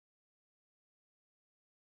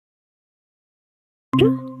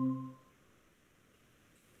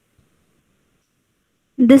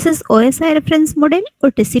This is OSI reference model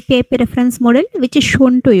or TCP/IP reference model, which is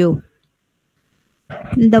shown to you.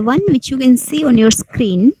 The one which you can see on your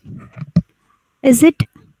screen, is it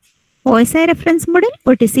OSI reference model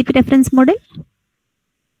or TCP reference model?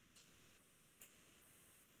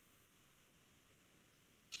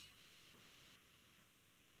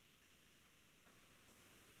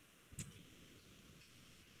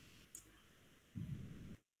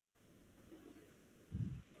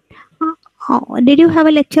 Did you have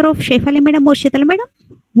a lecture of Shefali madam or Sheetal madam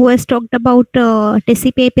who has talked about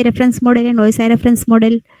TCP/IP reference model and OSI reference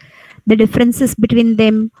model, the differences between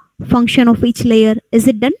them, function of each layer? Is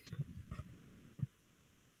it done?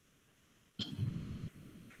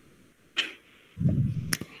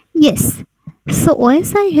 Yes. So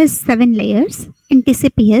OSI has 7 layers and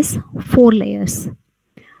TCP has 4 layers.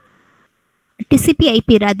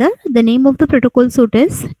 TCP/IP rather, the name of the protocol suite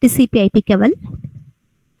is TCP/IP Keval.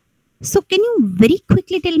 So can you very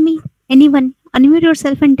quickly tell me, anyone, unmute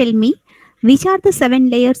yourself and tell me, which are the 7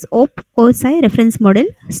 layers of OSI reference model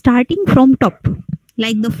starting from top?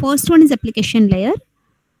 Like the first one is application layer,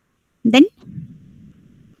 then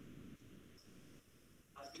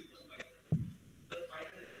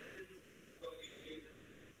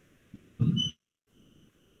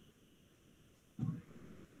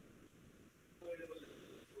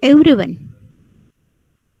everyone.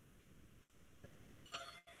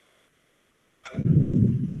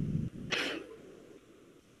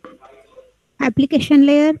 Application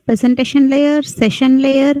layer, presentation layer, session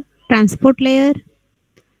layer, transport layer,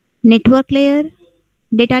 network layer,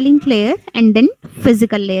 data link layer, and then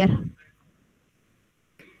physical layer.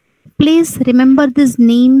 Please remember these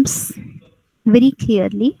names very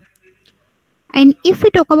clearly. And if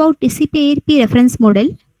we talk about TCP/IP reference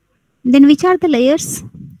model, then which are the layers?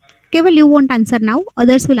 Keval, you won't answer now,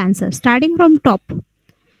 others will answer. Starting from top,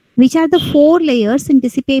 which are the 4 layers in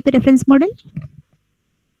TCP/IP reference model?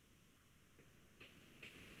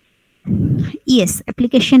 Yes,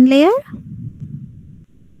 application layer,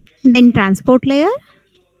 then transport layer,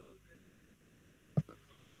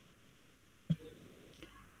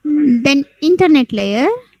 then internet layer.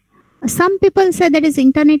 Some people say that is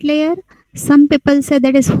internet layer, some people say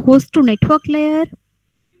that is host to network layer,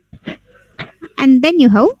 and then you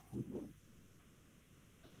have,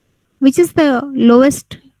 which is the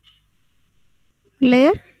lowest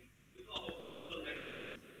layer?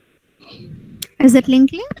 Is it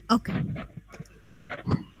link layer? Okay.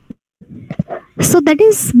 So that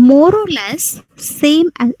is more or less same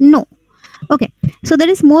as, no. Okay. So that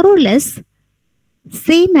is more or less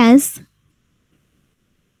same as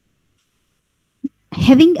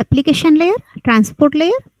having application layer, transport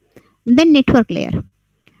layer, then network layer.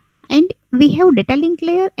 And we have data link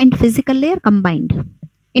layer and physical layer combined.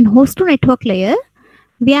 In host to network layer,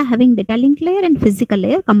 we are having data link layer and physical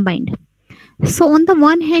layer combined. So on the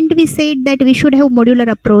one hand, we said that we should have modular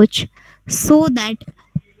approach so that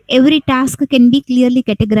every task can be clearly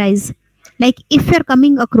categorized. Like if you're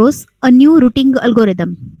coming across a new routing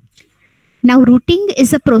algorithm. Now routing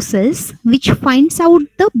is a process which finds out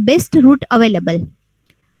the best route available.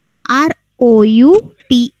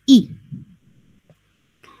 ROUTE.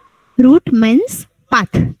 Route means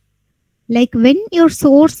path. Like when your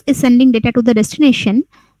source is sending data to the destination,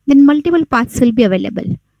 then multiple paths will be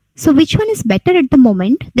available. So which one is better at the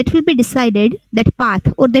moment, that will be decided, that path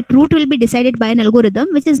or that route will be decided by an algorithm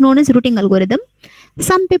which is known as routing algorithm.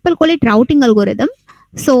 Some people call it routing algorithm.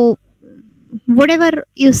 So whatever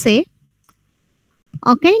you say,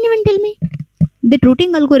 can anyone tell me the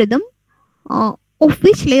routing algorithm of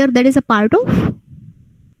which layer that is a part of?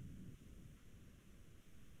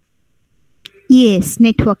 Yes,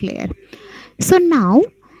 network layer. So now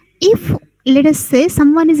if let us say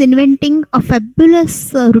someone is inventing a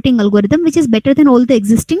fabulous routing algorithm which is better than all the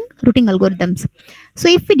existing routing algorithms. So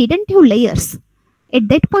if we didn't have layers, at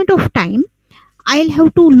that point of time, I'll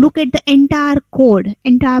have to look at the entire code,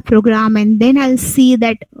 entire program, and then I'll see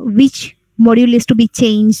that which module is to be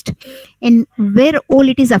changed and where all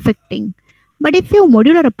it is affecting. But if you have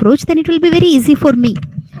modular approach, then it will be very easy for me.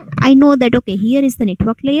 I know that, okay, here is the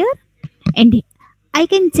network layer and I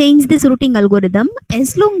can change this routing algorithm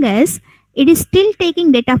as long as it is still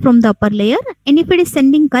taking data from the upper layer and if it is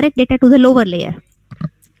sending correct data to the lower layer.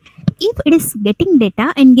 If it is getting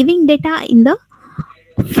data and giving data in the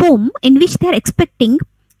form in which they are expecting,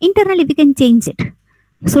 internally we can change it.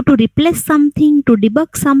 So to replace something, to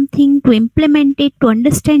debug something, to implement it, to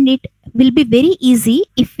understand it will be very easy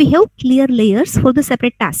if we have clear layers for the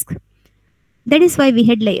separate task. That is why we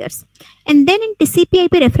had layers. And then in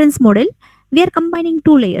TCP/IP reference model, we are combining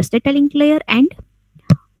 2 layers, data link layer and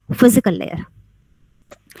physical layer.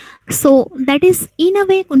 So that is in a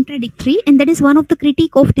way contradictory, and that is one of the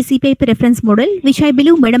critique of TCP/IP reference model, which I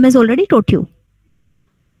believe madam has already taught you.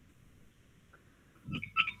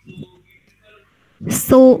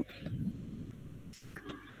 So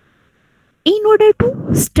in order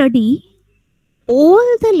to study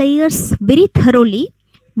all the layers very thoroughly,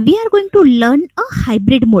 we are going to learn a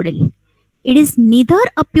hybrid model. It is neither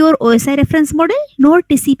a pure OSI reference model nor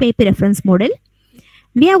TCP/IP reference model.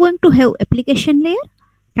 We are going to have application layer,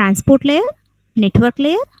 transport layer, network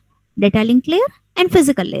layer, data link layer, and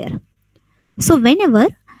physical layer. So whenever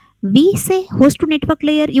we say host to network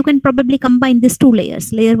layer, you can probably combine these two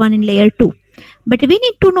layers, layer 1 and layer 2. But we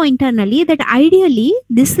need to know internally that ideally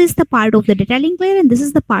this is the part of the data link layer and this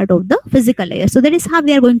is the part of the physical layer. So that is how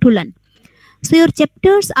we are going to learn. So your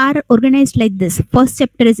chapters are organized like this. First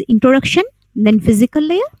chapter is introduction, then physical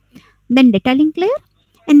layer, then data link layer.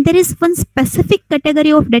 And there is one specific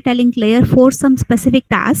category of data link layer for some specific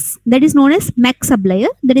tasks that is known as MAC sub layer.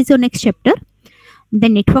 That is your next chapter.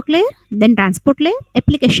 Then network layer, then transport layer,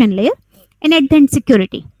 application layer, and at the end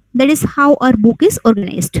security. That is how our book is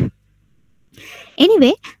organized.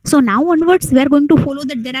 Anyway, so now onwards we are going to follow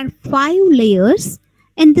that there are 5 layers,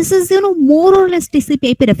 and this is more or less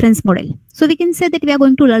TCP/IP reference model. So we can say that we are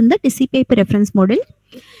going to learn the TCP/IP reference model,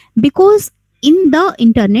 because in the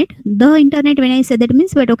internet when I say that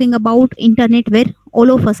means we are talking about internet where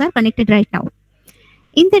all of us are connected right now.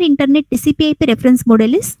 In the internet, TCP/IP reference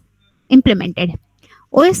model is implemented.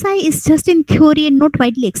 OSI is just in theory and not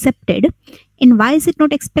widely accepted. And why is it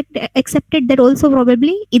not accepted? That also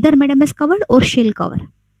probably either madam has covered or she'll cover.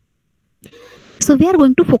 So we are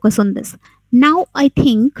going to focus on this. Now I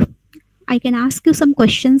think I can ask you some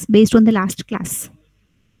questions based on the last class.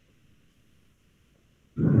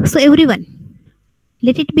 So everyone,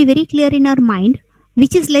 let it be very clear in our mind,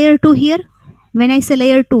 which is layer 2 here. When I say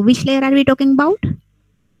layer 2, which layer are we talking about?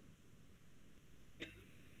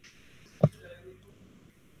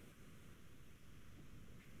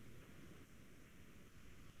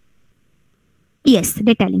 Yes,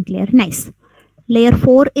 data link layer. Nice. Layer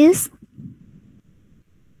 4 is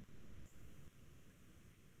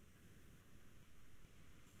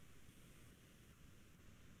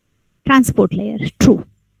transport layer. True.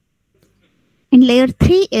 And layer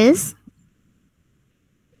 3 is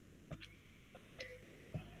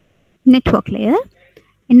network layer.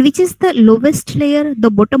 And which is the lowest layer, the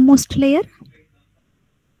bottommost layer?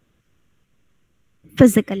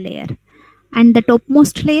 Physical layer. And the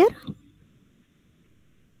topmost layer?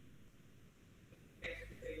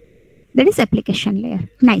 That is application layer.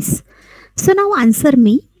 Nice. So now answer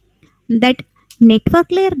me that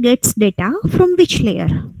network layer gets data from which layer?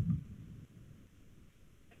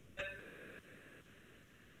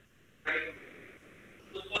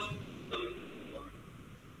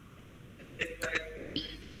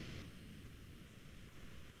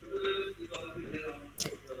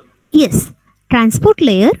 Yes, transport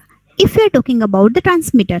layer if we are talking about the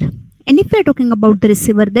transmitter, and if we are talking about the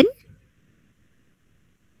receiver, then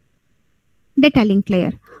data link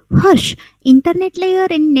layer. Harsh, internet layer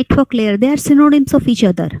and network layer, they are synonyms of each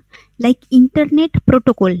other. Like internet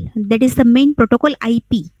protocol, that is the main protocol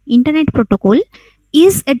IP. Internet protocol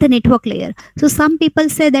is at the network layer. So some people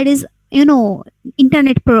say that is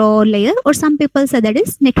internet pro layer, or some people say that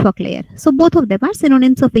is network layer. So both of them are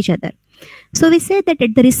synonyms of each other. So we say that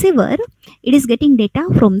at the receiver, it is getting data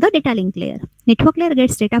from the data link layer. Network layer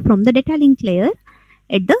gets data from the data link layer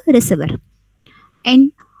at the receiver.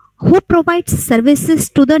 And who provides services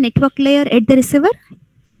to the network layer at the receiver?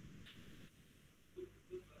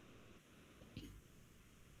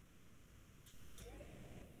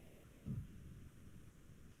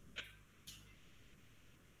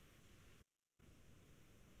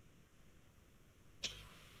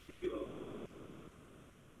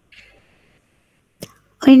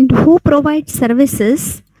 And who provides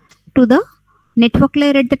services to the network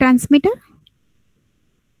layer at the transmitter?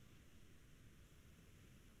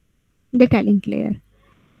 Data link layer.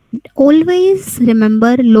 Always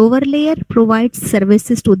remember, lower layer provides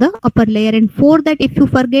services to the upper layer, and for that, if you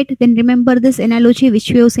forget, then remember this analogy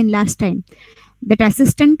which we have seen last time, that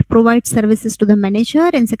assistant provides services to the manager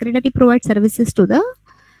and secretary provides services to the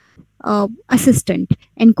assistant,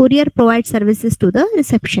 and courier provides services to the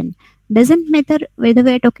reception. Doesn't matter whether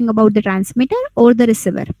we are talking about the transmitter or the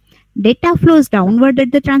receiver. Data flows downward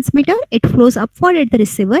at the transmitter, it flows upward at the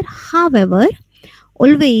receiver. However,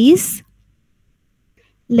 always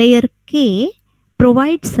layer K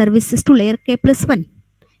provides services to layer K plus 1,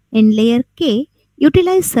 and layer K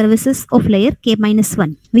utilize services of layer K minus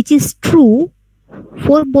 1, which is true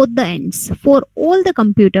for both the ends. For all the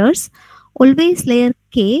computers, always layer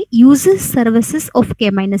K uses services of K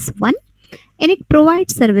minus 1 and it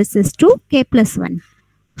provides services to K plus 1.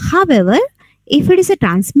 However, if it is a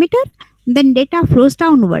transmitter, then data flows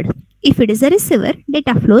downward. If it is a receiver,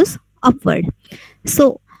 data flows upward.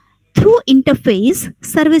 So, through interface,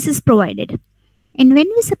 service is provided. And when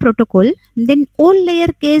we say protocol, then all layer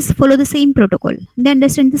Ks follow the same protocol. They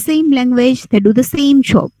understand the same language, they do the same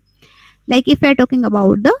job. Like if we are talking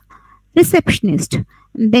about the receptionist,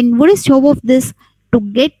 then what is job of this? To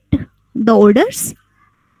get the orders,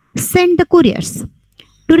 send the couriers,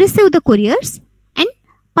 to receive the couriers and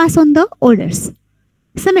pass on the orders.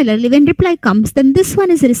 Similarly, when reply comes, then this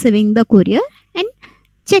one is receiving the courier and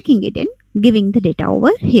checking it and giving the data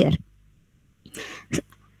over here.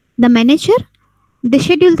 The manager, they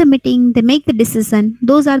schedule the meeting, they make the decision.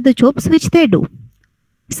 Those are the jobs which they do.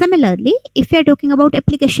 Similarly, if we are talking about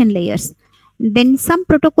application layers, then some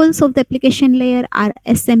protocols of the application layer are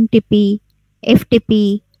SMTP,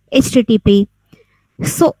 FTP, HTTP.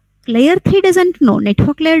 So layer 3 doesn't know,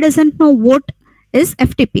 network layer doesn't know what is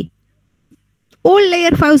FTP. All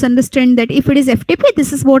layer 5s understand that if it is FTP,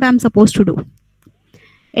 this is what I'm supposed to do.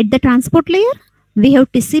 At the transport layer, we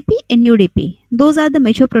have TCP and UDP. Those are the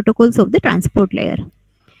major protocols of the transport layer.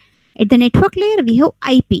 At the network layer, we have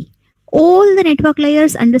IP. All the network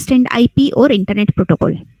layers understand IP or internet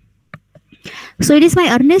protocol. So it is my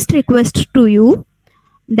earnest request to you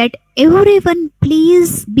that everyone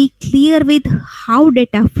please be clear with how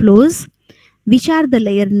data flows, which are the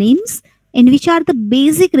layer names, and which are the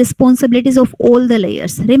basic responsibilities of all the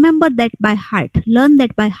layers. Remember that by heart. Learn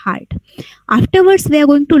that by heart. Afterwards, we are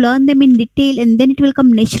going to learn them in detail and then it will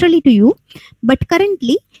come naturally to you. But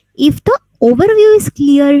currently, if the overview is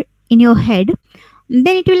clear in your head,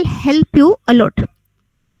 then it will help you a lot.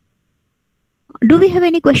 Do we have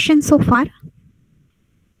any questions so far?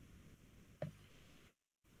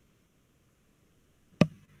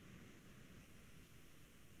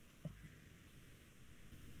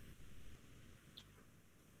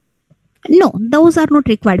 No, those are not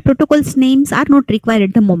required. Protocols names are not required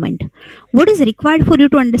at the moment. What is required for you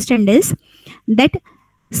to understand is that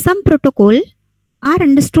some protocol are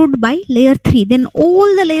understood by layer 3. Then all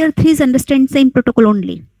the layer 3s understand same protocol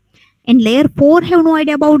only. And layer 4 have no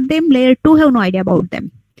idea about them. Layer 2 have no idea about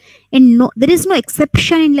them. And no, there is no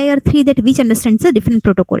exception in layer 3 that which understands a different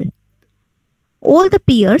protocol. All the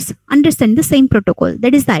peers understand the same protocol.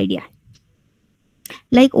 That is the idea.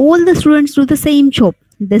 Like all the students do the same job.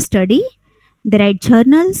 They study, they write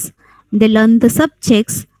journals, they learn the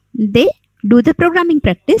subjects, they do the programming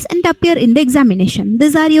practice and appear in the examination.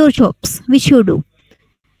 These are your jobs which you do.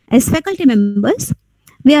 As faculty members,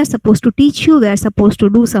 we are supposed to teach you, we are supposed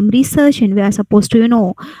to do some research and we are supposed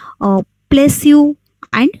to, place you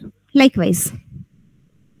and likewise.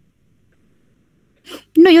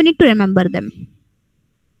 No, you need to remember them.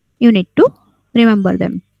 You need to remember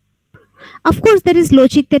them. Of course, there is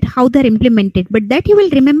logic that how they're implemented, but that you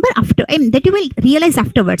will remember after, that you will realize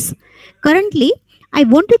afterwards. Currently, I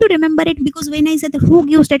want you to remember it because when I said who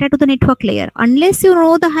gives data to the network layer, unless you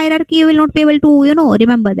know the hierarchy, you will not be able to,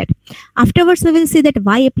 remember that. Afterwards, we will see that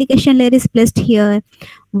why application layer is placed here,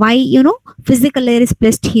 why, physical layer is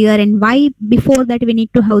placed here, and why before that we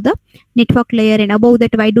need to have the network layer, and above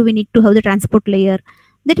that, why do we need to have the transport layer.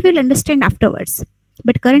 That we will understand afterwards.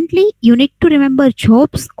 But currently, you need to remember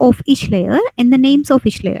jobs of each layer and the names of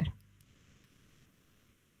each layer.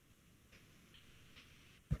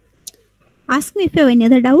 Ask me if you have any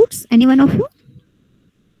other doubts, any one of you.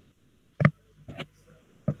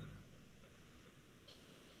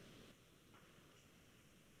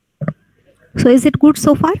 So is it good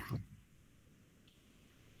so far?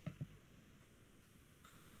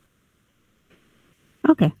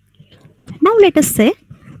 Okay. Now let us say,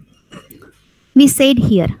 we said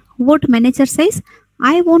here, what manager says,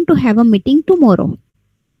 I want to have a meeting tomorrow.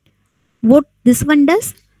 What this one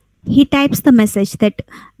does, he types the message that,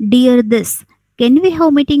 dear this, can we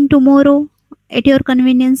have meeting tomorrow at your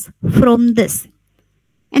convenience from this?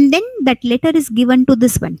 And then that letter is given to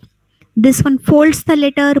this one. This one folds the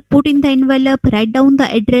letter, put in the envelope, write down the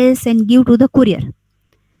address and give to the courier.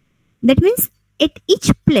 That means at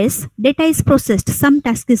each place, data is processed. Some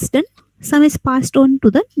task is done, some is passed on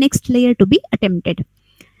to the next layer to be attempted.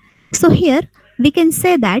 So here we can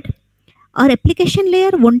say that our application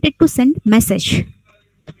layer wanted to send message.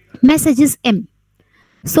 Message is M.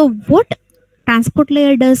 So what transport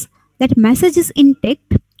layer does, that message is in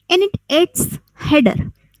text and it adds header.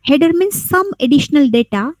 Header means some additional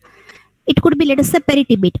data. It could be, let us say,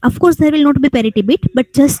 parity bit. Of course, there will not be parity bit,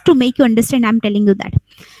 but just to make you understand, I'm telling you that.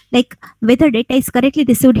 Like whether data is correctly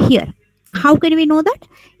received here. How can we know that?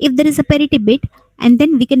 If there is a parity bit and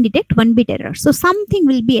then we can detect 1 bit error. So something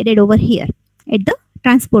will be added over here at the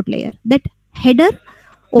transport layer, that header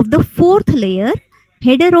of the 4th layer,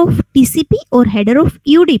 header of TCP or header of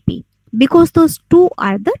UDP, because those two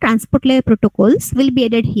are the transport layer protocols, will be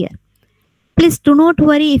added here. Please do not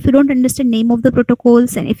worry if you don't understand name of the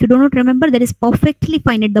protocols, and if you do not remember, that is perfectly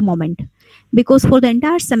fine at the moment, because for the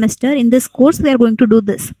entire semester in this course we are going to do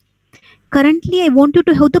this. Currently I want you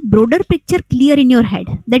to have the broader picture clear in your head.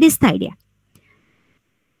 That is the idea.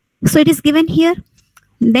 So it is given here.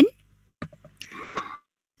 Then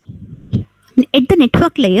at the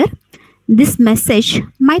network layer, this message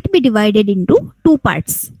might be divided into two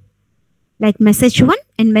parts, like message 1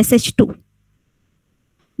 and message 2.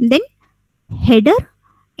 Then header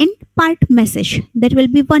and part message, that will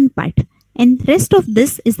be one part, and rest of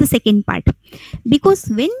this is the second part. Because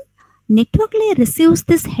when network layer receives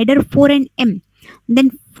this header 4 and M,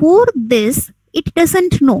 then for this it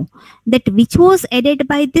doesn't know that which was added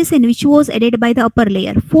by this and which was added by the upper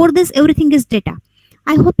layer. For this everything is data.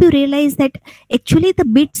 I hope you realize that actually the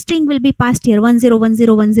bit string will be passed here,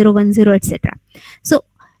 10101010, etc. So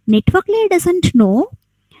network layer doesn't know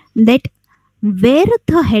that where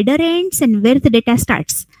the header ends and where the data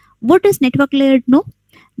starts. What does network layer know?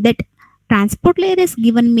 That transport layer has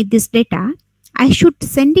given me this data, I should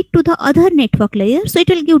send it to the other network layer, so it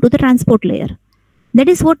will give to the transport layer. That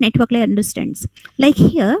is what network layer understands. Like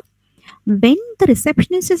here, when the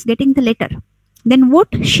receptionist is getting the letter, then what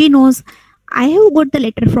she knows, I have got the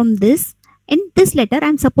letter from this, and this letter I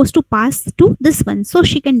am supposed to pass to this one, so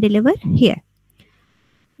she can deliver here.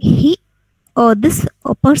 This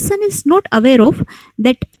person is not aware of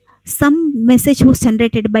that some message was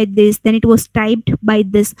generated by this, then it was typed by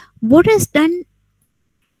this. What is done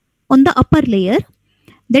on the upper layer,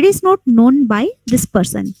 that is not known by this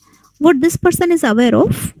person. What this person is aware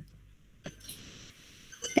of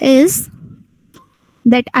is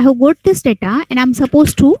that I have got this data and I'm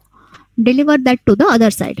supposed to deliver that to the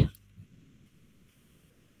other side.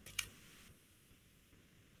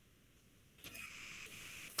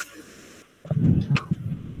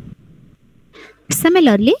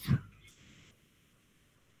 Similarly,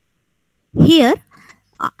 here,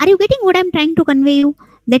 are you getting what I'm trying to convey you?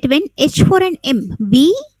 That when H4 and M,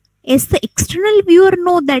 we as the external viewer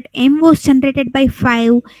know that M was generated by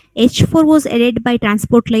 5, H4 was added by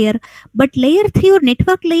transport layer, but layer 3 or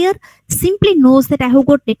network layer simply knows that I have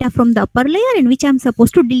got data from the upper layer and which I'm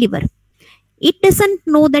supposed to deliver. It doesn't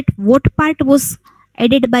know that what part was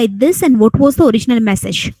added by this and what was the original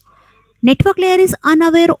message. Network layer is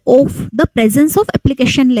unaware of the presence of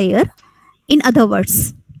application layer, in other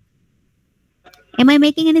words. Am I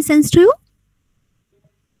making any sense to you?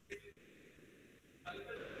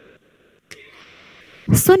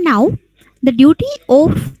 So now the duty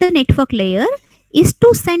of the network layer is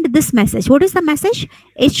to send this message. What is the message?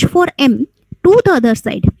 H4M to the other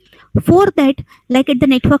side. For that, like at the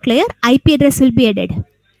network layer, IP address will be added.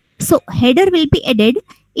 So header will be added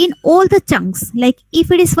in all the chunks. Like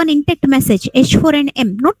if it is one intact message, H4 and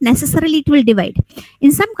M, not necessarily it will divide.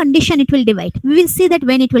 In some condition it will divide. We will see that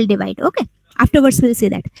when it will divide. Okay. Afterwards we'll see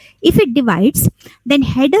that. If it divides, then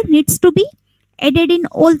header needs to be added in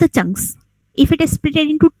all the chunks. If it is split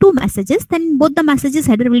into two messages, then both the messages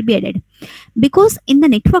header will be added. Because in the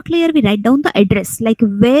network layer, we write down the address, like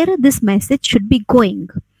where this message should be going.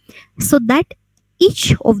 So that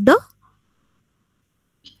each of the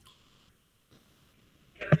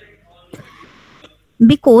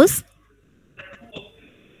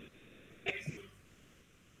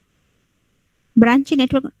branch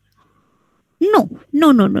network. No.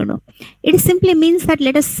 It simply means that,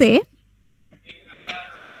 let us say,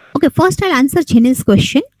 okay, first I'll answer Chinese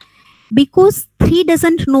question. Because 3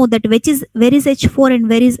 doesn't know that where is H4 and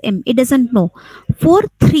where is M. It doesn't know. For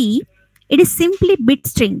 3, it is simply bit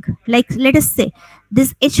string. Like let us say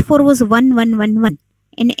this H4 was 1111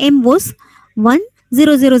 and M was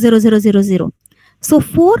 10000000. So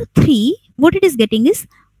for 3, what it is getting is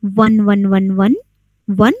 1111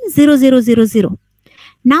 10000.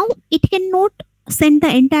 Now it cannot send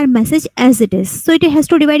the entire message as it is. So it has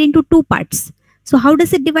to divide into two parts. So how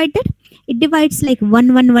does it divide that? It divides like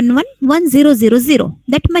 1111 1000.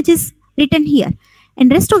 That much is written here.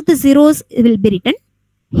 And rest of the zeros will be written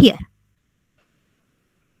here.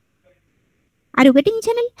 Are you getting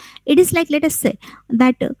channel? It is like, let us say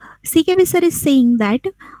that CKV sir is saying that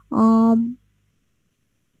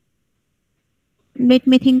let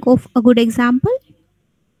me think of a good example.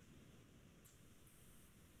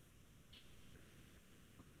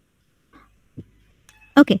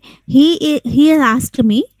 Okay, he has asked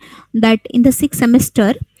me that in the 6th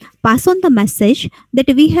semester, pass on the message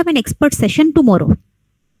that we have an expert session tomorrow.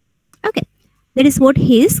 Okay, That is what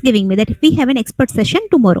he is giving me, that we have an expert session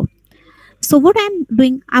tomorrow. So what I'm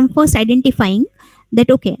doing, I'm first identifying that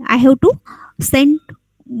okay, I have to send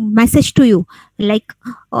message to you, like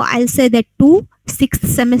I'll say that to sixth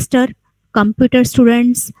semester computer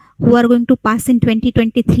students who are going to pass in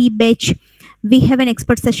 2023 batch, we have an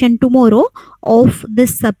expert session tomorrow of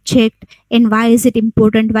this subject, and why is it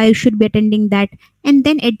important, why you should be attending that. And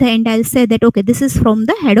then at the end I'll say that okay, this is from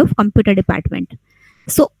the head of computer department.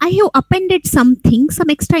 So I have appended something, some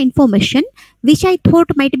extra information which I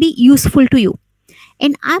thought might be useful to you,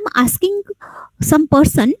 and I'm asking some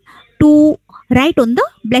person to write on the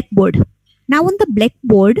blackboard. Now on the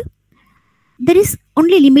blackboard there is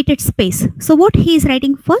only limited space, so what he is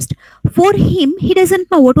writing first, for him he doesn't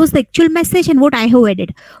know what was the actual message and what I have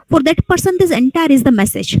added. For that person this entire is the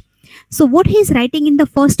message. So what he is writing in the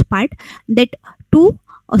first part, that to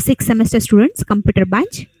 6 semester students computer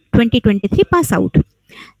batch 2023 pass out,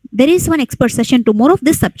 there is one expert session tomorrow of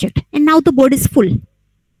this subject, and now the board is full.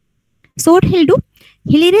 So what he'll do,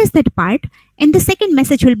 he'll erase that part, and the second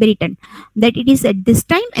message will be written that it is at this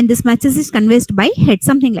time and this message is conveyed by head,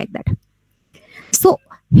 something like that. So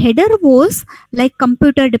header was like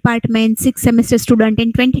computer department 6 semester student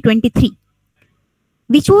in 2023,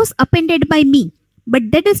 which was appended by me,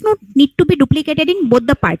 but that does not need to be duplicated in both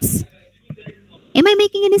the parts. Am I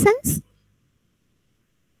making any sense?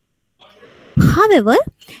 However,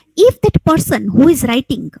 if that person who is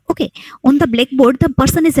writing, okay, on the blackboard, the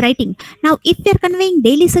person is writing. Now, if we are conveying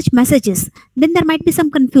daily such messages, then there might be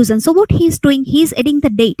some confusion. So what he is doing, he is adding the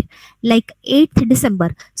date, like 8th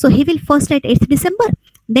December. So he will first write 8th December,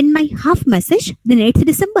 then my half message, then 8th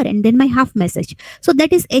December, and then my half message. So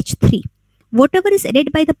that is H3. Whatever is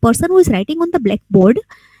added by the person who is writing on the blackboard,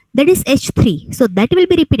 that is H3. So that will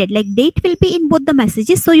be repeated, like date will be in both the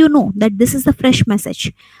messages, so you know that this is the fresh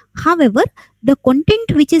message. However, the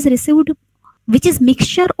content which is received, which is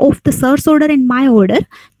mixture of the source order and my order,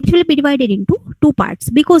 it will be divided into two parts,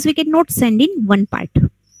 because we cannot send in one part.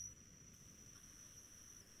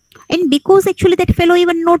 And because actually that fellow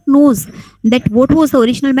even not knows that what was the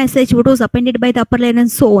original message, what was appended by the upper layer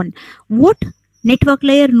and so on. What network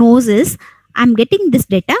layer knows is, I'm getting this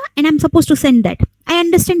data and I'm supposed to send that. I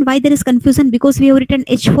understand why there is confusion, because we have written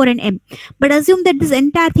H4 and M. But assume that this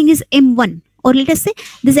entire thing is M1, or let us say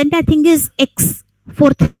this entire thing is X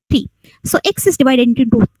for 3. So X is divided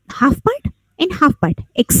into half part and half part,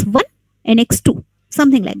 X1 and X2,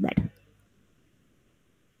 something like that.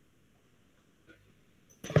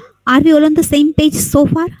 Are we all on the same page so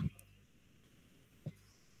far?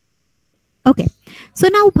 Okay. So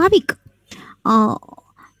now Bhavik,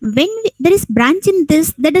 when there is branch in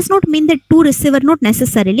this, that does not mean that two receiver, not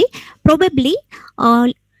necessarily. Probably,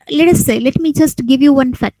 let us say, let me just give you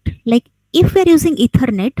one fact. Like if we are using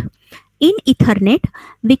Ethernet, in Ethernet,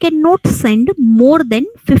 we cannot send more than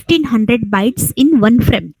 1500 bytes in one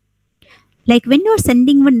frame. Like when you are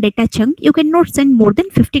sending one data chunk, you cannot send more than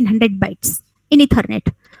 1500 bytes in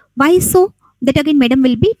Ethernet. Why so? That again, madam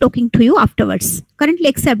will be talking to you afterwards. Currently,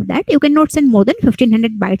 accept that you cannot send more than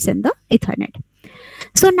 1500 bytes in the Ethernet.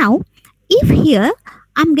 So now, if here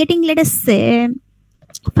I'm getting, let us say,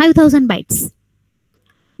 5000 bytes,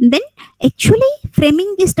 then actually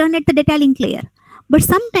framing is done at the data link layer. But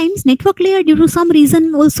sometimes network layer, due to some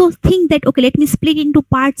reason, also think that, okay, let me split into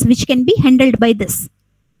parts which can be handled by this.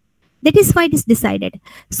 That is why it is decided.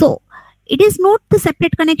 So it is not the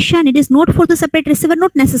separate connection. It is not for the separate receiver,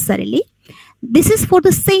 not necessarily. This is for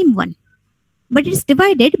the same one. But it is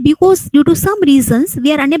divided because due to some reasons,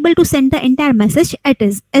 we are unable to send the entire message as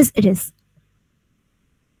it is.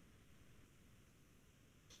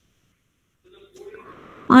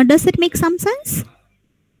 Does it make some sense?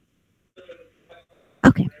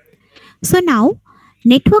 Okay. So now,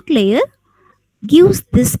 network layer gives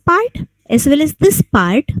this part as well as this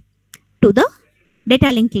part to the data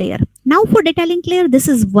link layer. Now for data link layer, this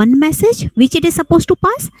is one message which it is supposed to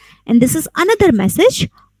pass, and this is another message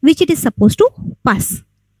which it is supposed to pass.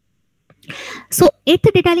 So at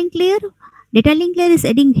the data link layer is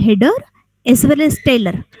adding header as well as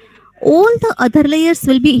trailer. All the other layers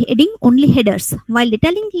will be adding only headers, while data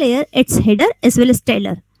link layer adds header as well as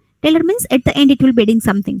trailer. Trailer means at the end it will be adding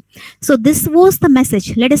something. So this was the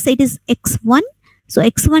message. Let us say it is X1. So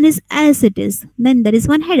X1 is as it is. Then there is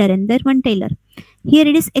one header and there one trailer. Here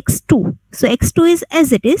it is X2. So X2 is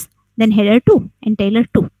as it is. Then header 2 and trailer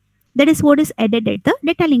 2. That is what is added at the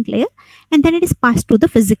data link layer, and then it is passed to the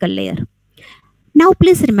physical layer. Now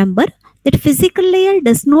please remember that physical layer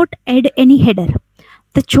does not add any header.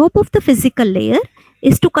 The job of the physical layer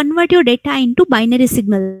is to convert your data into binary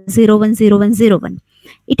signal 010101.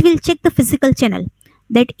 It will check the physical channel.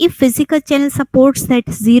 that if physical channel supports that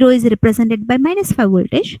 0 is represented by minus 5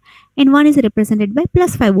 voltage and 1 is represented by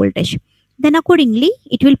plus 5 voltage, then accordingly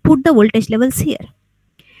it will put the voltage levels here.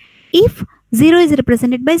 If 0 is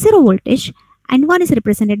represented by 0 voltage and 1 is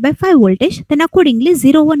represented by 5 voltage, then accordingly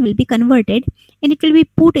 0 1 will be converted and it will be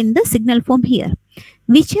put in the signal form here.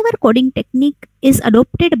 Whichever coding technique is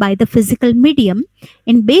adopted by the physical medium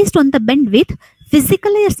and based on the bandwidth,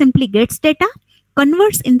 physical layer simply gets data,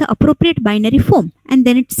 converts in the appropriate binary form, and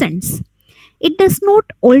then it sends. It does not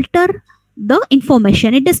alter the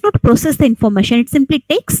information. It does not process the information. It simply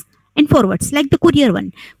takes and forwards, like the courier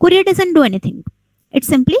one. Courier doesn't do anything. It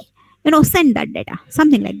simply, send that data,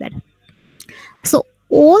 something like that. So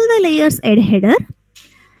all the layers add header.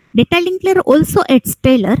 Data link layer also adds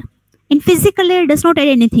trailer. And physical layer does not add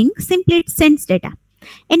anything. Simply it sends data.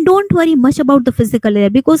 And don't worry much about the physical layer,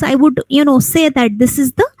 because I would, say that this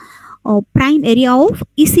is the prime area of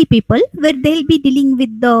EC people, where they'll be dealing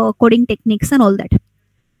with the coding techniques and all that.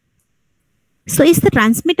 So is the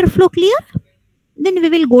transmitter flow clear? Then we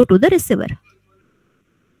will go to the receiver.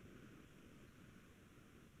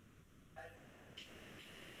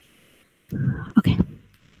 Okay.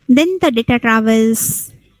 Then the data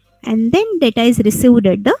travels and then data is received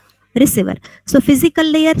at the receiver. So physical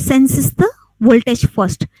layer senses the voltage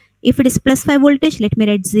first. If it is plus 5 voltage, let me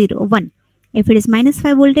write 0, 1. If it is minus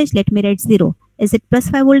 5 voltage, let me write 0. Is it plus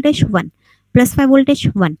 5 voltage? 1. Plus 5 voltage?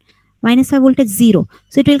 1. Minus 5 voltage? 0.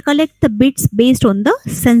 So it will collect the bits based on the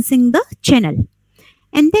sensing the channel.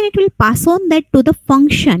 And then it will pass on that to the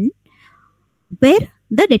function where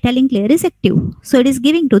the data link layer is active. So it is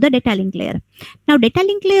giving to the data link layer. Now data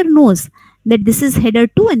link layer knows that this is header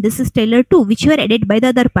 2 and this is trailer 2, which were added by the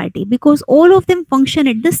other party, because all of them function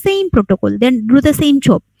at the same protocol. They do the same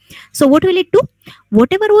job. So what will it do?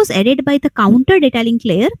 Whatever was added by the counter data link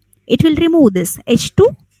layer, it will remove this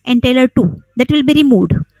H2 and trailer 2. That will be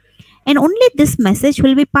removed. And only this message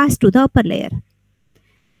will be passed to the upper layer.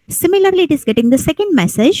 Similarly, it is getting the second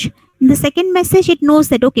message. In the second message, it knows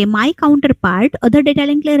that, okay, my counterpart, other data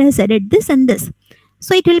link layer has added this and this.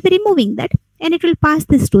 So it will be removing that and it will pass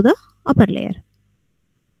this to the upper layer.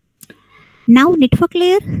 Now network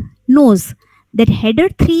layer knows that header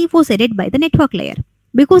 3 was added by the network layer,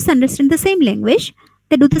 because they understand the same language,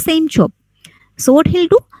 they do the same job. So what he'll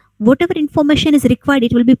do, whatever information is required,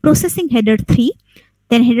 it will be processing header 3,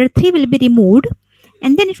 then header 3 will be removed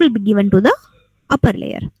and then it will be given to the upper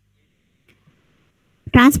layer.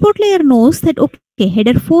 Transport layer knows that, okay,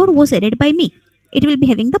 header 4 was added by me. It will be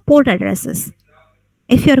having the port addresses.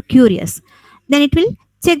 If you are curious, then it will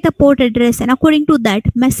check the port address and according to that,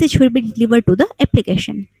 message will be delivered to the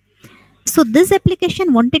application. So this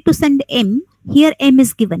application wanted to send M, here M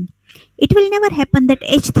is given. It will never happen that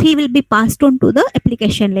H3 will be passed on to the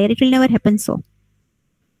application layer. It will never happen so.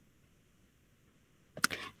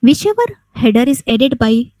 Whichever header is added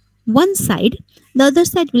by one side, the other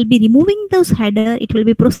side will be removing those header, it will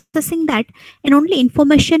be processing that, and only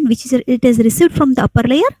information which is it is received from the upper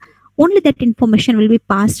layer, only that information will be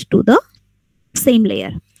passed to the same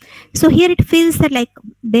layer. So here it feels that like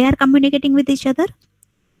they are communicating with each other.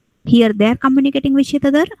 Here they are communicating with each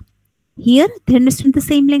other. Here they understand the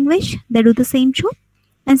same language, they do the same job,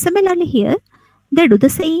 and similarly here they do the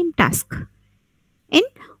same task. And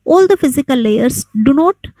all the physical layers do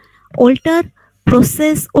not alter,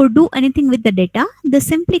 process or do anything with the data. They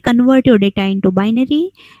simply convert your data into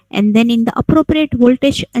binary and then in the appropriate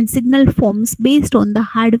voltage and signal forms based on the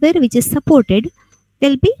hardware which is supported,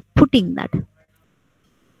 they'll be putting that.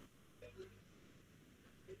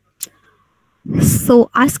 So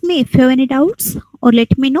ask me if you have any doubts or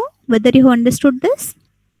let me know whether you have understood this.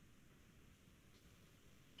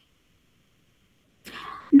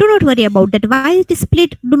 Do not worry about that. Why it is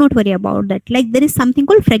split? Do not worry about that. Like there is something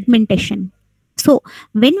called fragmentation. So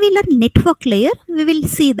when we learn network layer, we will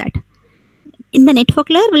see that. In the network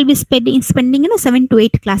layer, we'll be spending 7 to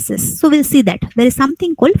 8 classes. So we'll see that there is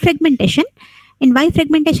something called fragmentation, and why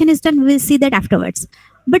fragmentation is done, we will see that afterwards.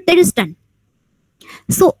 But that is done.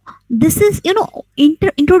 So this is,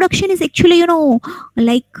 introduction is actually,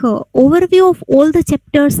 like overview of all the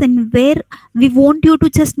chapters and where we want you to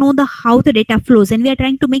just know the how the data flows, and we are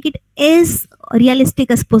trying to make it as realistic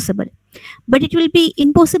as possible. But it will be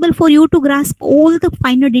impossible for you to grasp all the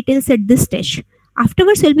finer details at this stage.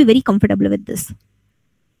 Afterwards, you'll be very comfortable with this.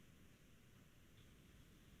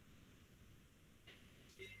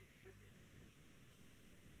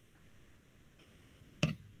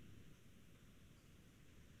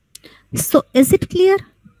 So is it clear?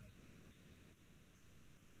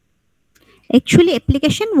 Actually,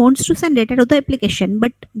 application wants to send data to the application,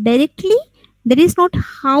 but directly that is not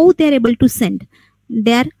how they are able to send.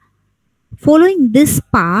 They are following this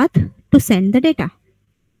path to send the data.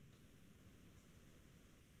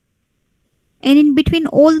 And in between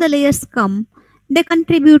all the layers come, they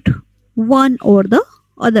contribute one or the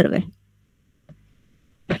other way.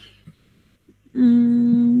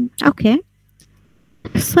 Okay.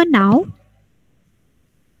 So now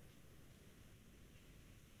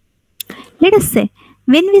let us say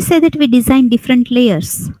when we say that we design different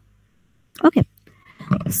layers. Okay.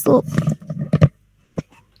 So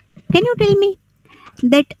can you tell me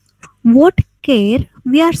that what care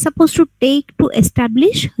we are supposed to take to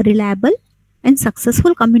establish reliable and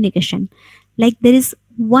successful communication? Like there is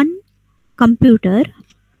one computer.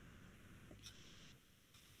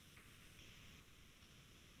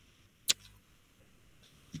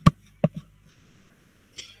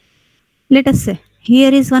 Let us say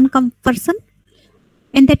here is one person,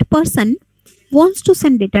 and that person wants to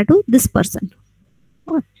send data to this person.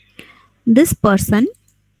 Oh, this person,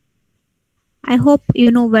 I hope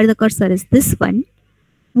you know where the cursor is. This one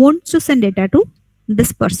wants to send data to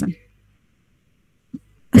this person.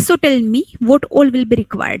 So tell me what all will be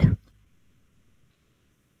required.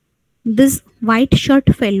 This white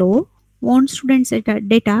shirt fellow wants students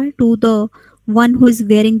data to the one who is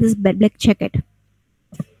wearing this black jacket.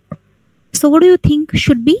 So what do you think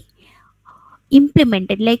should be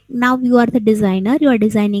implemented? Like now you are the designer, you are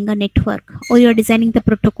designing a network or you are designing the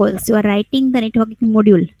protocols, you are writing the networking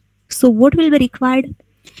module. So what will be required?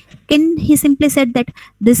 Can he simply said that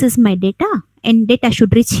this is my data and data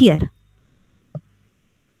should reach here?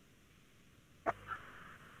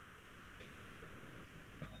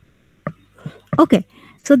 Okay,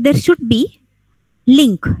 so there should be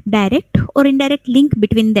link, direct or indirect link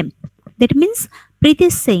between them. That means Preet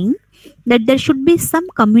is saying that there should be some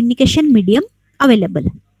communication medium available.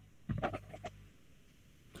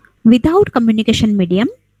 Without communication medium,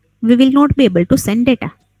 we will not be able to send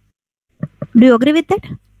data. Do you agree with that?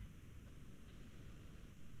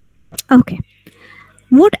 Okay.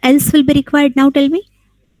 What else will be required now? Tell me.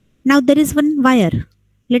 Now there is one wire.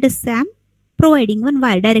 Let us say I'm providing one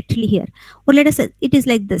wire directly here. Or let us say it is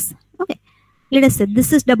like this. Okay. Let us say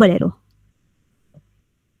this is double arrow.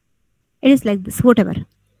 It is like this, whatever.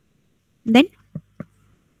 Then,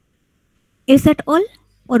 is that all?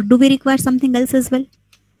 Or do we require something else as well?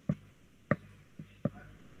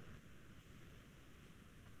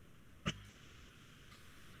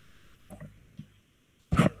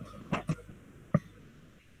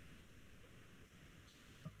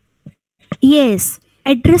 Yes,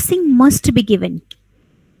 addressing must be given.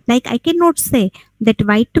 Like I cannot say that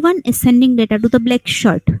white one is sending data to the black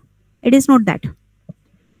shirt. It is not that.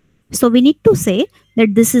 So we need to say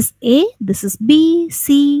that this is A, this is B,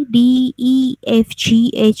 C, D, E, F,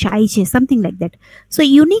 G, H, I, J, something like that. So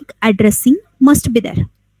unique addressing must be there.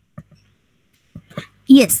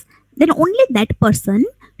 Yes, then only that person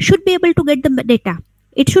should be able to get the data.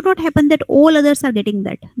 It should not happen that all others are getting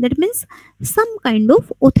that. That means some kind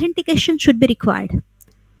of authentication should be required.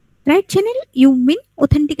 Right, Chanel? You mean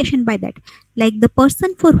authentication by that. Like the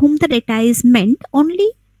person for whom the data is meant,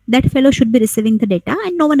 only that fellow should be receiving the data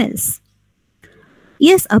and no one else.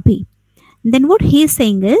 Yes, Abhi. Then what he is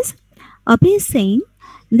saying is, Abhi is saying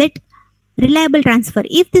that reliable transfer.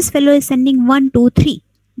 If this fellow is sending 1, 2, 3,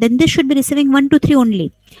 then this should be receiving 1, 2, 3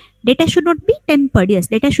 only. Data should not be tempered. Yes,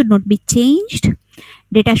 data should not be changed.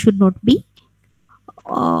 Data should not be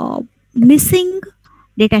missing.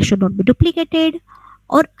 Data should not be duplicated.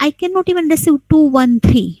 Or I cannot even receive 2, 1,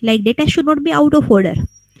 3. Like data should not be out of order.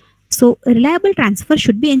 So reliable transfer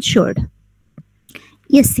should be ensured.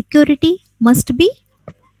 Yes, security must be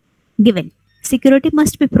given. Security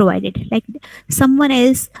must be provided. Like someone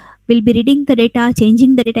else will be reading the data,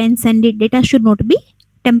 changing the data and send it. Data should not be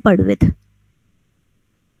tampered with.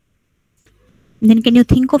 Then can you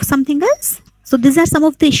think of something else? So these are some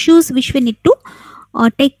of the issues which we need to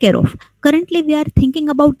take care of. Currently we are thinking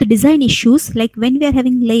about the design issues, like when we are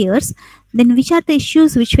having layers, then which are the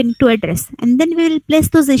issues which we need to address, and then we will place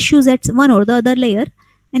those issues at one or the other layer,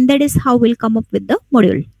 and that is how we'll come up with the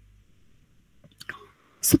module.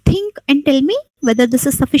 So think and tell me whether this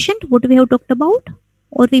is sufficient what we have talked about,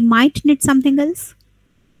 or we might need something else.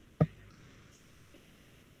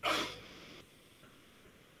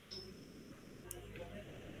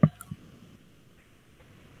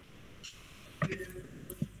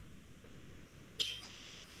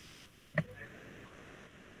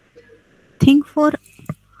 Think for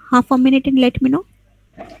half a minute and let me know.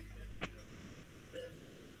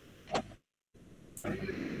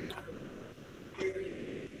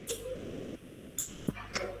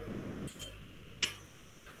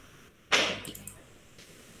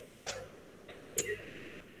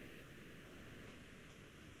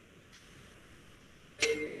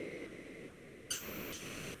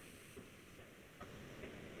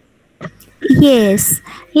 Yes,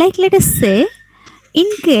 like let us say, in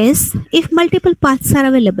case if multiple paths are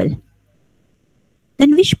available,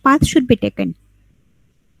 then which path should be taken?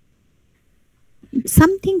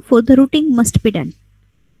 Something for the routing must be done.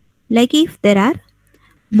 Like if there are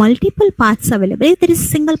multiple paths available, if there is a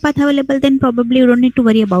single path available, then probably you don't need to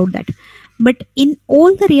worry about that. But in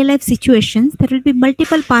all the real life situations, there will be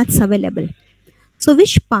multiple paths available. So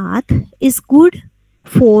which path is good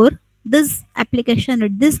for this application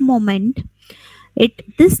at this moment, at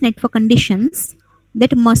this network conditions,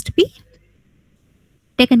 that must be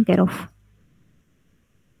taken care of.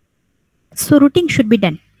 So routing should be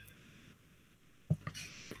done.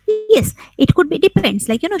 Yes, it could be depends,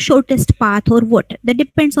 like shortest path or what, that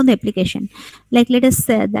depends on the application. Like let us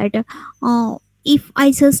say that if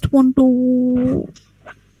I just want to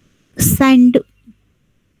send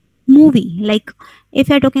movie, like if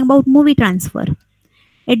you're talking about movie transfer,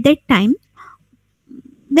 at that time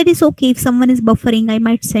that is okay. If someone is buffering, I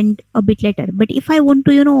might send a bit later. But if I want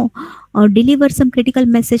to deliver some critical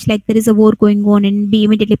message, like there is a war going on and be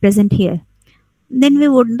immediately present here, then we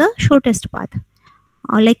want the shortest path,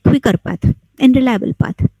 or like quicker path and reliable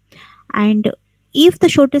path. And if the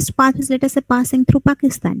shortest path is, let us say, passing through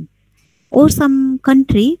Pakistan or some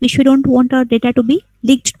country which we don't want our data to be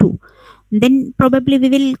leaked to, then probably we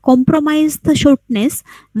will compromise the shortness.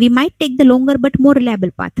 We might take the longer but more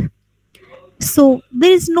reliable path. So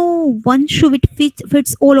there is no one shoe which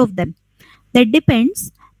fits all of them. That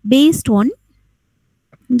depends based on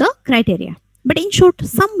the criteria. But in short,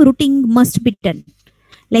 some routing must be done.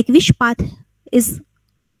 Like which path is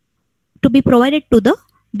to be provided to the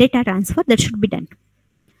data transfer, that should be done.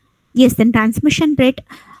 Yes, then transmission rate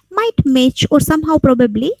might match, or somehow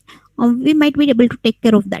probably we might be able to take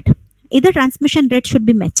care of that. Either transmission rate should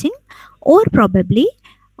be matching, or probably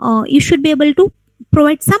you should be able to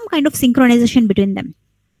provide some kind of synchronization between them.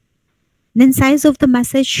 Then size of the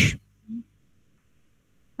message.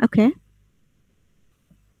 Okay.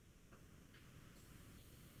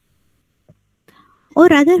 Or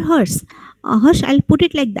rather Harsh, I'll put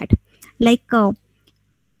it like that. Like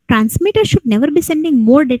transmitter should never be sending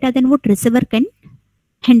more data than what receiver can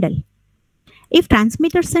handle. If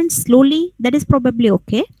transmitter sends slowly, that is probably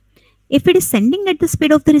okay. If it is sending at the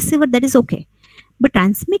speed of the receiver, that is okay. But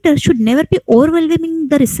transmitter should never be overwhelming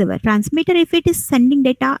the receiver. Transmitter, if it is sending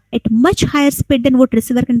data at much higher speed than what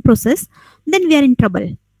receiver can process, then we are in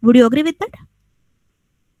trouble. Would you agree with that?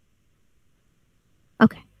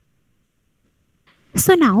 Okay.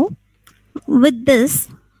 So now, with this,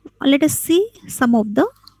 let us see some of the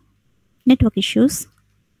network issues.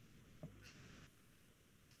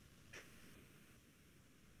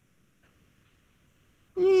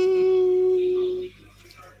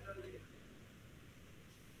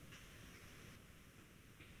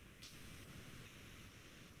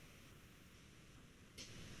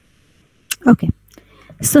 Okay,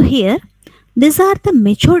 so here these are the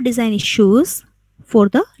mature design issues for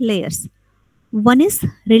the layers. One is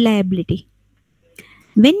reliability.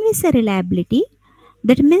 When we say reliability,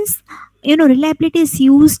 that means reliability is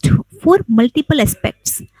used for multiple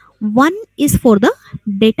aspects. One is for the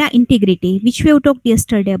data integrity, which we have talked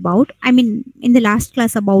yesterday about. I mean, in the last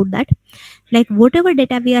class about that. Like whatever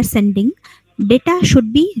data we are sending, data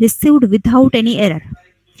should be received without any error.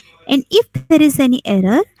 And if there is any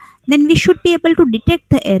error, then we should be able to detect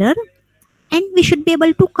the error and we should be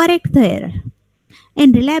able to correct the error.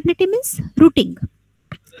 And reliability means routing.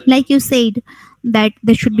 Like you said, that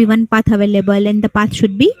there should be one path available and the path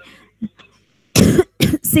should be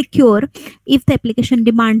secure if the application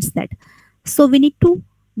demands that. So we need to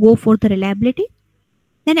go for the reliability.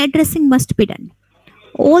 Then addressing must be done.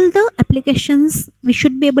 All the applications we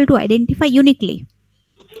should be able to identify uniquely.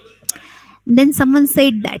 Then someone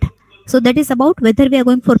said that. So that is about whether we are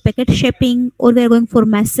going for packet shaping or we are going for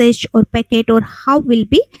message or packet, or how we'll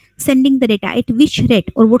be sending the data, at which rate,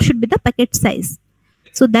 or what should be the packet size.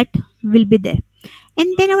 So that will be there.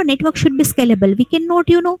 And then our network should be scalable. We cannot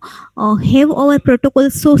have our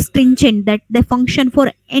protocols so stringent that they function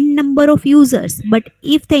for n number of users, but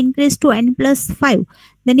if they increase to n plus 5,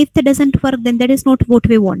 then if that doesn't work, then that is not what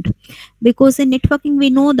we want. Because in networking we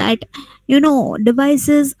know that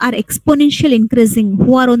devices are exponential increasing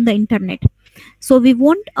who are on the internet. So we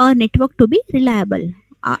want our network to be reliable,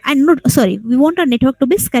 we want our network to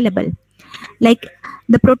be scalable. Like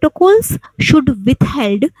the protocols should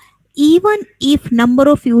withhold even if number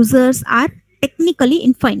of users are technically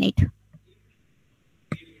infinite.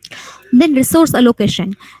 Then resource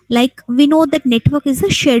allocation. Like we know that network is a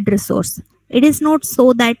shared resource. It is not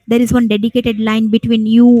so that there is one dedicated line between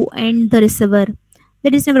you and the receiver.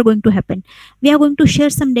 That is never going to happen. We are going to share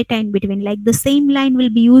some data in between, like the same line will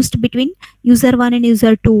be used between user 1 and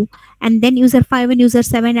user 2, and then user 5 and user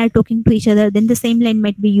 7 are talking to each other, then the same line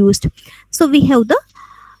might be used. So we have the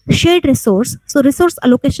shared resource. So resource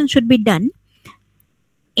allocation should be done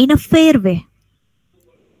in a fair way.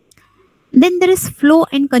 Then there is flow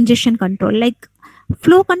and congestion control. Like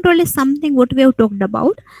flow control is something what we have talked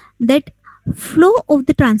about, that flow of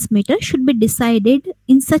the transmitter should be decided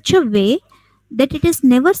in such a way that it is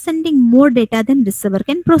never sending more data than receiver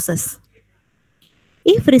can process.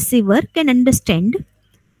 If receiver can understand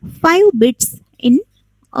 5 bits in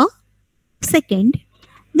a second,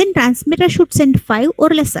 then transmitter should send 5 or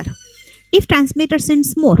lesser. If transmitter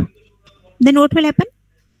sends more, then what will happen?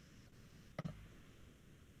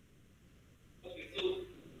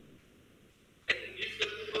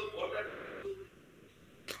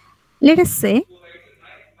 Let us say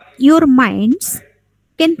your minds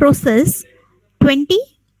can process 20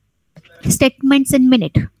 statements in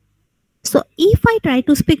minute. So if I try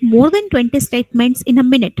to speak more than 20 statements in a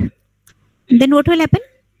minute, then what will happen?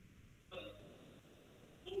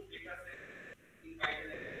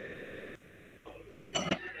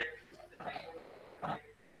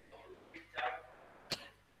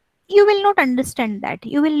 You will not understand that.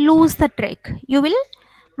 You will lose the track. You will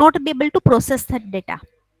not be able to process that data,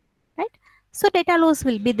 right? So data loss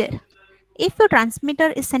will be there. If your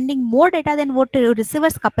transmitter is sending more data than what your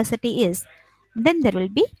receiver's capacity is, then there will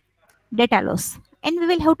be data loss, and we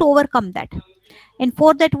will have to overcome that. And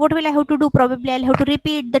for that, what will I have to do? Probably I'll have to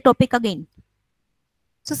repeat the topic again.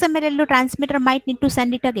 So similarly, transmitter might need to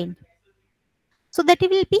send it again. So that it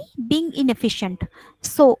will be being inefficient.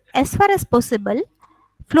 So as far as possible,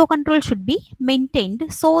 flow control should be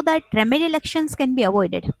maintained so that remedial actions can be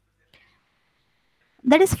avoided.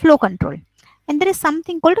 That is flow control. And there is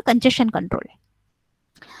something called congestion control.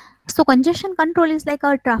 So congestion control is like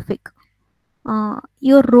our traffic.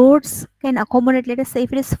 Your roads can accommodate, let us say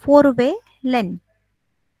if it is 4-way lane,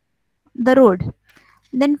 the road,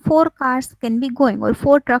 then 4 cars can be going or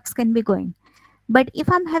 4 trucks can be going. But if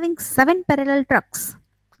I'm having 7 parallel trucks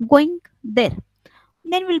going there,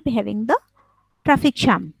 then we'll be having the traffic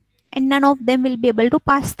jam, and none of them will be able to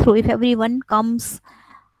pass through if everyone comes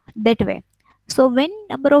that way. So when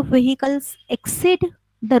number of vehicles exceed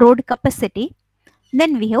the road capacity,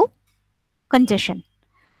 then we have congestion.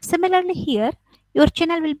 Similarly here, your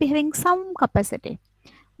channel will be having some capacity,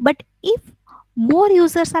 but if more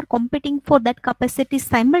users are competing for that capacity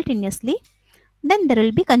simultaneously, then there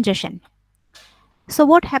will be congestion. So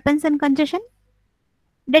what happens in congestion?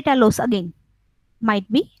 Data loss again might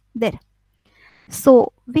be there.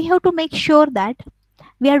 So we have to make sure that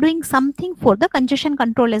we are doing something for the congestion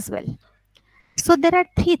control as well. So there are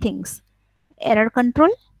 3 things: error control,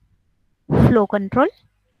 flow control,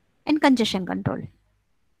 and congestion control.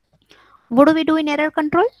 What do we do in error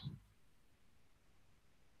control?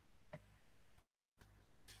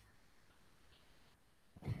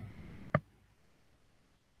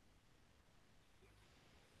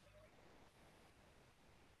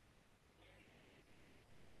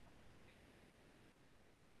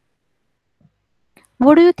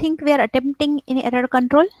 What do you think we are attempting in error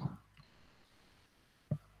control?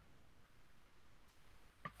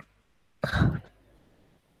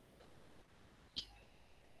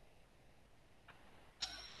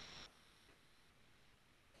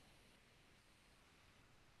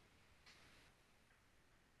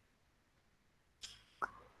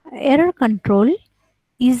 Error control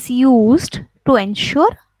is used to ensure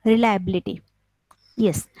reliability.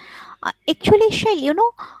 Yes, actually, Shail,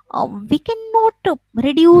 we cannot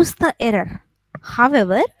reduce the error.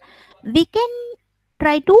 However, we can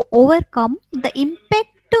try to overcome the impact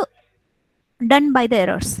done by the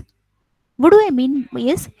errors. What do I mean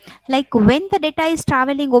is, like when the data is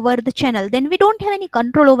traveling over the channel, then we don't have any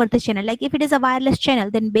control over the channel. Like if it is a wireless channel,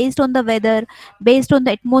 then based on the weather, based on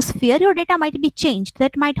the atmosphere, your data might be changed.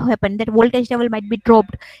 That might happen. That voltage level might be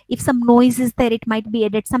dropped. If some noise is there, it might be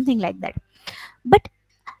added, something like that. But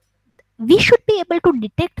we should be able to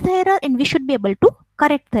detect the error and we should be able to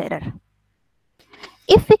correct the error.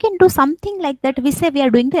 If we can do something like that, we say we are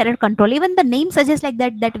doing the error control. Even the name suggests like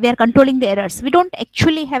that we are controlling the errors. We don't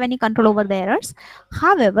actually have any control over the errors.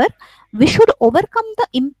 However, we should overcome the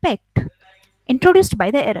impact introduced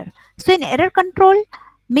by the error. So in error control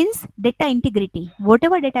means data integrity.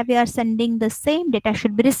 Whatever data we are sending, the same data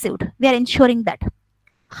should be received. We are ensuring that.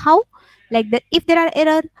 How? Like that if there are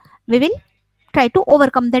error, we will try to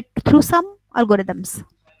overcome that through some algorithms.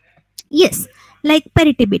 Yes, like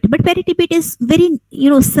parity bit, but parity bit is very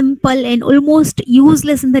simple and almost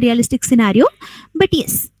useless in the realistic scenario. But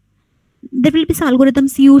yes, there will be some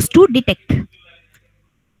algorithms used to detect.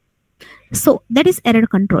 So that is error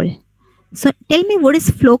control. So tell me, what is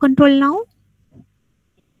flow control now?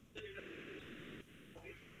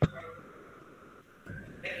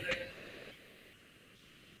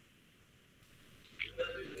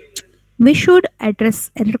 We should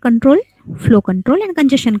address error control, flow control, and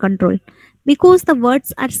congestion control. Because the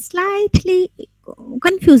words are slightly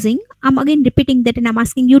confusing, I'm again repeating that and I'm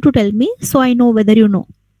asking you to tell me so I know whether you know.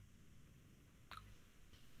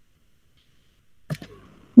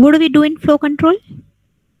 What do we do in flow control?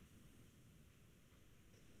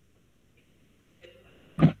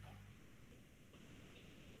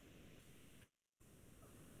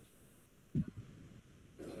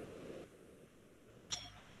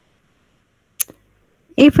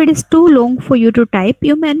 If it is too long for you to type,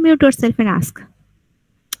 you may unmute yourself and ask.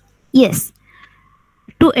 Yes,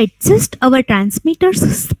 to adjust our transmitter's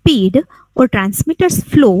speed or transmitter's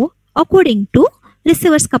flow according to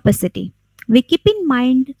receiver's capacity. We keep in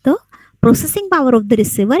mind the processing power of the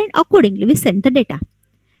receiver and accordingly we send the data.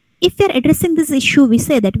 If we are addressing this issue, we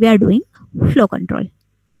say that we are doing flow control.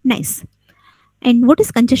 Nice. And what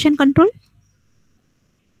is congestion control?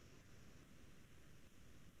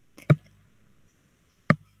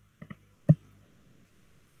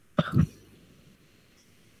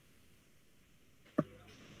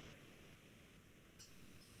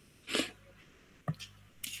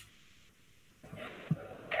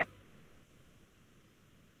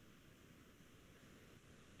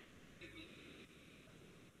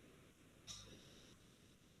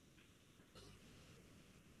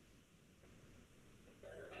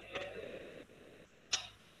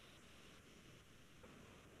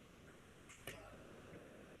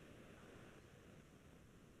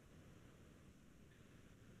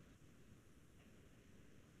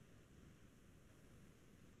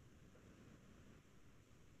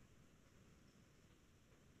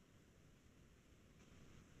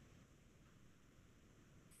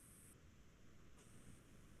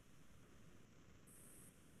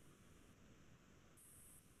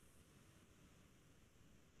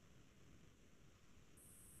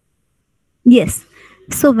 Yes.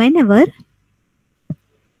 So whenever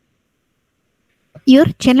your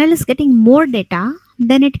channel is getting more data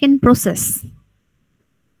than it can process,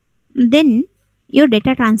 then your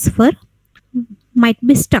data transfer might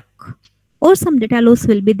be stuck or some data loss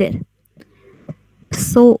will be there.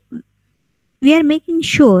 So we are making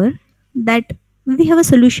sure that we have a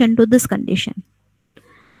solution to this condition.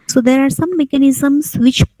 So there are some mechanisms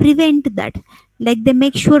which prevent that. Like they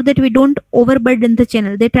make sure that we don't overburden the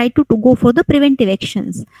channel. They try to go for the preventive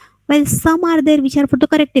actions. While some are there which are for the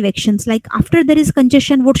corrective actions. Like after there is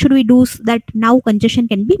congestion, what should we do so that now congestion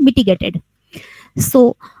can be mitigated?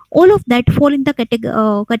 So all of that fall in the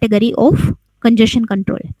category of congestion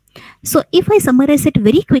control. So if I summarize it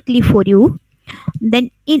very quickly for you, then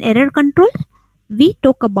in error control, we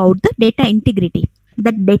talk about the data integrity.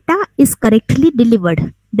 The data is correctly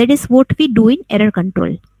delivered. That is what we do in error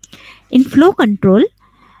control. In flow control,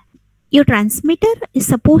 your transmitter is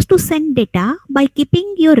supposed to send data by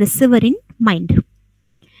keeping your receiver in mind.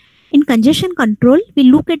 In congestion control, we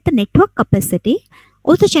look at the network capacity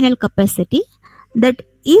or the channel capacity, that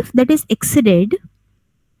if that is exceeded,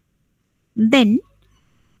 then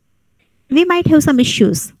we might have some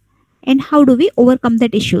issues. And how do we overcome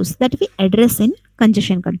that issues that we address in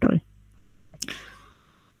congestion control?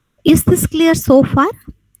 Is this clear so far?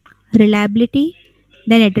 Reliability,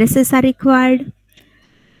 then addresses are required,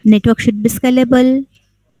 network should be scalable,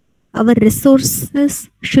 our resources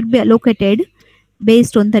should be allocated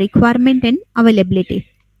based on the requirement and availability.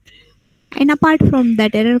 And apart from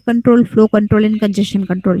that, error control, flow control, and congestion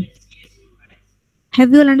control.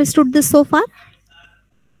 Have you all understood this so far?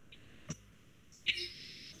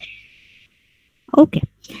 Okay.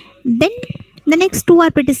 Then the next two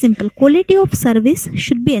are pretty simple. Quality of service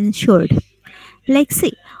should be ensured. Like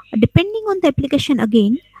say, depending on the application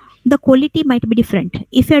again, the quality might be different.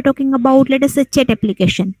 If you are talking about, let us say, chat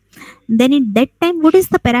application, then in that time, what is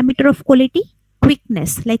the parameter of quality?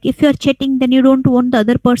 Quickness. Like if you are chatting, then you don't want the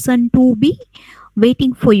other person to be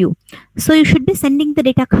waiting for you. So you should be sending the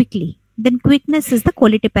data quickly. Then quickness is the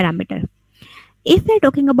quality parameter. If we are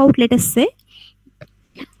talking about, let us say,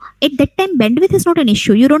 at that time, bandwidth is not an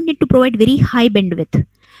issue. You don't need to provide very high bandwidth.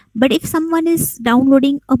 But if someone is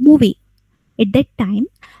downloading a movie, at that time,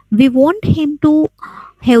 we want him to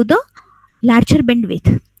have the larger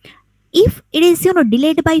bandwidth. If it is,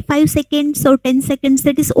 delayed by 5 seconds or 10 seconds,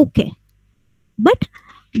 that is okay. But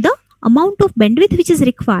the amount of bandwidth which is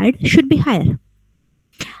required should be higher.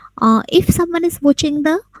 If someone is watching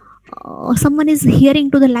someone is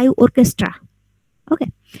hearing to the live orchestra,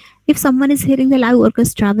 okay, If someone is hearing the live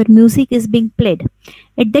orchestra where music is being played,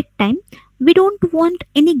 at that time we don't want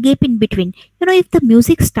any gap in between. If the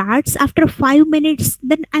music starts after 5 minutes,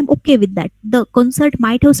 then I'm okay with that. The concert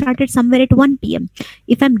might have started somewhere at 1 p.m.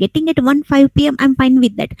 If I'm getting at 1:05 p.m., I'm fine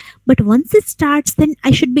with that. But once it starts, then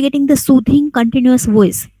I should be getting the soothing continuous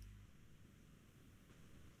voice.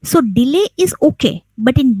 So delay is okay,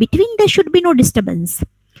 but in between there should be no disturbance.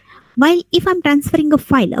 While if I'm transferring a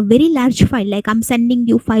file, a very large file, like I'm sending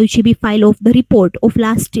you 5 GB file of the report of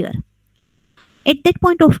last year, at that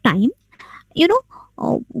point of time,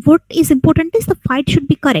 what is important is the file should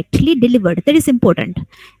be correctly delivered. That is important.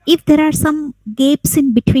 If there are some gaps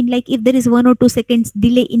in between, like if there is 1 or 2 seconds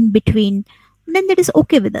delay in between, then that is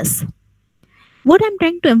okay with us. What I'm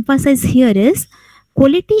trying to emphasize here is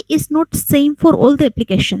quality is not same for all the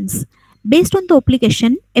applications. Based on the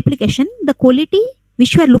application, the quality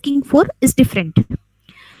which you are looking for is different.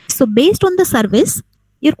 So based on the service,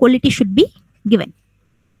 your quality should be given.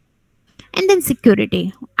 And then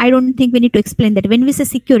security. I don't think we need to explain that. When we say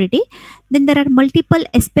security, then there are multiple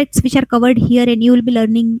aspects which are covered here, and you will be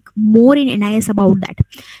learning more in NIS about that.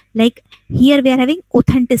 Like here we are having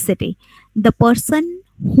authenticity. The person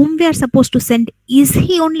whom we are supposed to send, is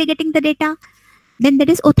he only getting the data? Then that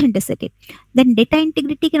is authenticity. Then data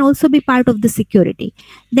integrity can also be part of the security.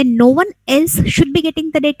 Then no one else should be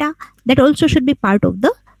getting the data. That also should be part of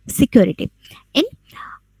the security. And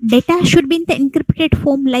data should be in the encrypted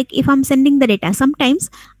form. Like if I'm sending the data,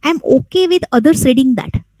 sometimes I'm okay with others reading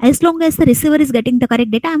that. As long as the receiver is getting the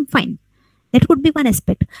correct data, I'm fine. That could be one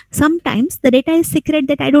aspect. Sometimes the data is secret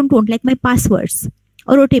that I don't want, like my passwords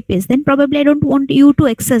or OTPs. Then probably I don't want you to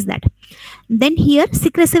access that. Then here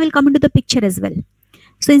secrecy will come into the picture as well.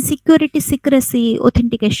 So in security, secrecy,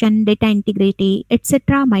 authentication, data integrity,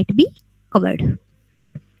 etc. might be covered.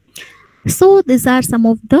 So these are some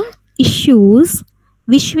of the issues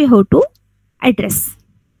which we have to address.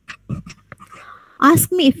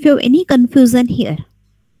 Ask me if you have any confusion here.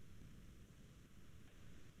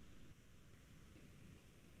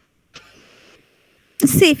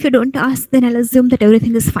 See, if you don't ask, then I'll assume that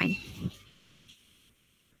everything is fine.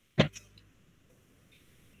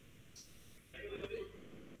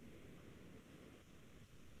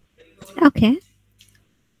 Okay.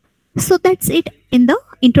 So that's it in the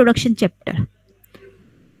introduction chapter.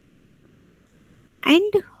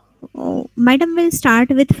 And madam will start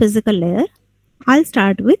with physical layer. I'll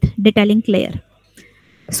start with data link layer.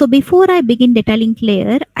 So before I begin data link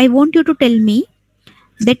layer, I want you to tell me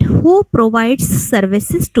that who provides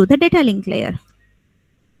services to the data link layer.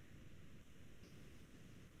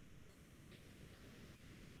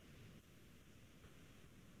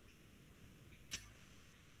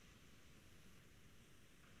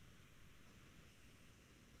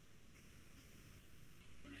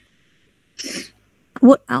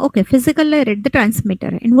 What, okay, physical layer at the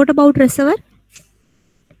transmitter. And what about receiver?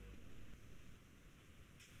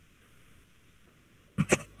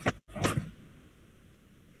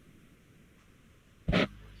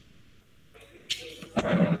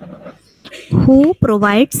 Who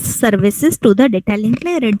provides services to the data link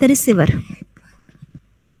layer at the receiver?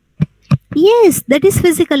 Yes, that is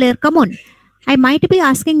physical layer. Come on. I might be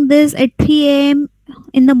asking this at 3 a.m.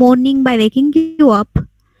 in the morning by waking you up.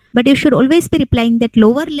 But you should always be replying that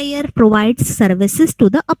lower layer provides services to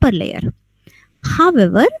the upper layer.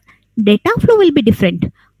 However, data flow will be different.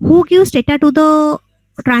 Who gives data to the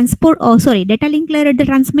data link layer at the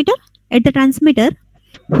transmitter? At the transmitter,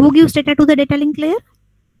 who gives data to the data link layer?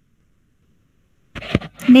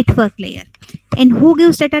 Network layer. And who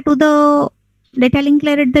gives data to the data link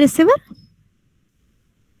layer at the receiver?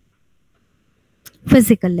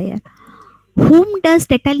 Physical layer. Whom does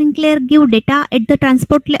data link layer give data at the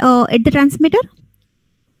at the transmitter?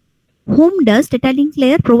 Whom does data link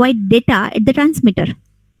layer provide data at the transmitter?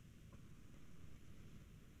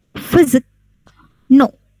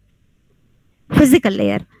 No. Physical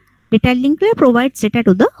layer. Data link layer provides data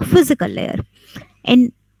to the physical layer.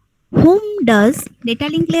 And whom does data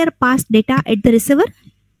link layer pass data at the receiver?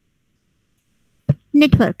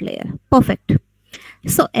 Network layer. Perfect.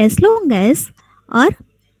 So as long as our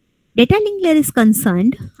data link layer is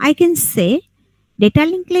concerned, I can say data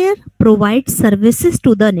link layer provides services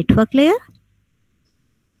to the network layer.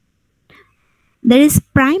 There is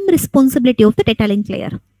prime responsibility of the data link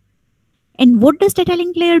layer. And what does data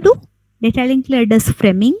link layer do? Data link layer does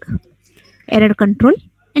framing, error control,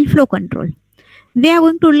 and flow control. We are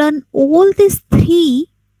going to learn all these 3,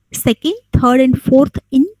 second, third, and fourth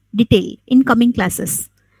in detail in coming classes.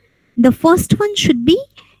 The first one should be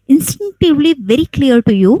instinctively very clear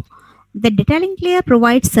to you. The data link layer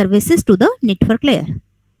provides services to the network layer.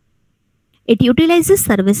 It utilizes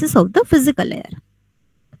services of the physical layer.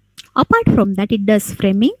 Apart from that, it does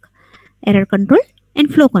framing, error control,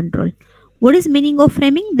 and flow control. What is meaning of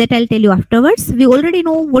framing? That I'll tell you afterwards. We already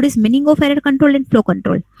know what is meaning of error control and flow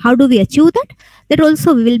control. How do we achieve that? That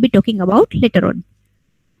also we will be talking about later on.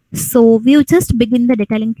 So we'll just begin the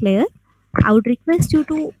data link layer. I would request you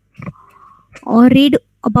to read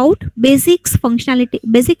about basic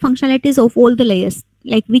functionalities of all the layers,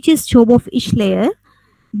 like which is job of each layer.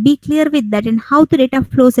 Be clear with that and how the data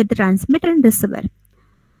flows at the transmitter and receiver.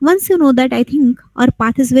 Once you know that, I think our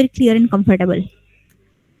path is very clear and comfortable.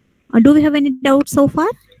 Do we have any doubts so far?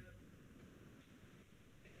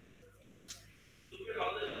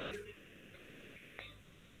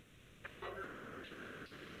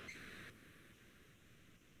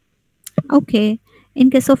 Okay. In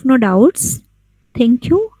case of no doubts, thank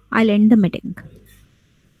you. I'll end the meeting.